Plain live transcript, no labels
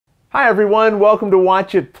Hi everyone, welcome to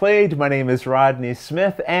Watch It Played. My name is Rodney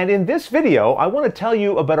Smith, and in this video I want to tell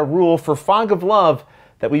you about a rule for Fog of Love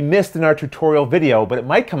that we missed in our tutorial video, but it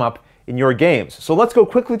might come up in your games. So let's go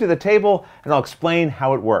quickly to the table and I'll explain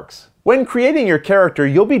how it works. When creating your character,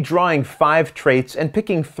 you'll be drawing 5 traits and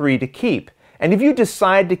picking 3 to keep. And if you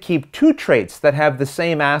decide to keep 2 traits that have the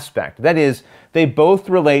same aspect, that is, they both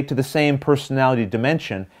relate to the same personality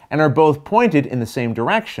dimension and are both pointed in the same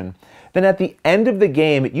direction, then at the end of the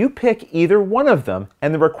game, you pick either one of them,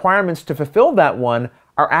 and the requirements to fulfill that one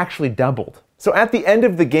are actually doubled. So at the end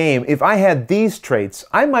of the game, if I had these traits,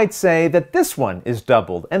 I might say that this one is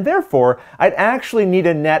doubled, and therefore I'd actually need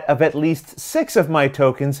a net of at least 6 of my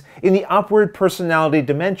tokens in the upward personality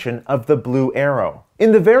dimension of the blue arrow.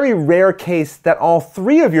 In the very rare case that all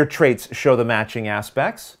 3 of your traits show the matching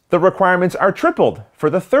aspects, the requirements are tripled for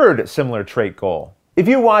the 3rd similar trait goal. If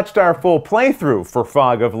you watched our full playthrough for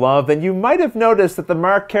Fog of Love, then you might have noticed that the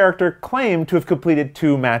Mark character claimed to have completed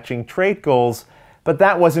 2 matching trait goals, but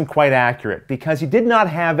that wasn't quite accurate because he did not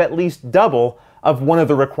have at least double of one of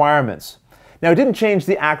the requirements. Now, it didn't change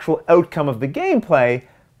the actual outcome of the gameplay,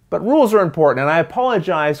 but rules are important, and I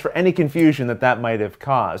apologize for any confusion that might have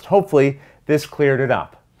caused. Hopefully, this cleared it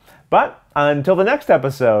up. But until the next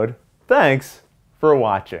episode, thanks for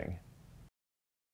watching.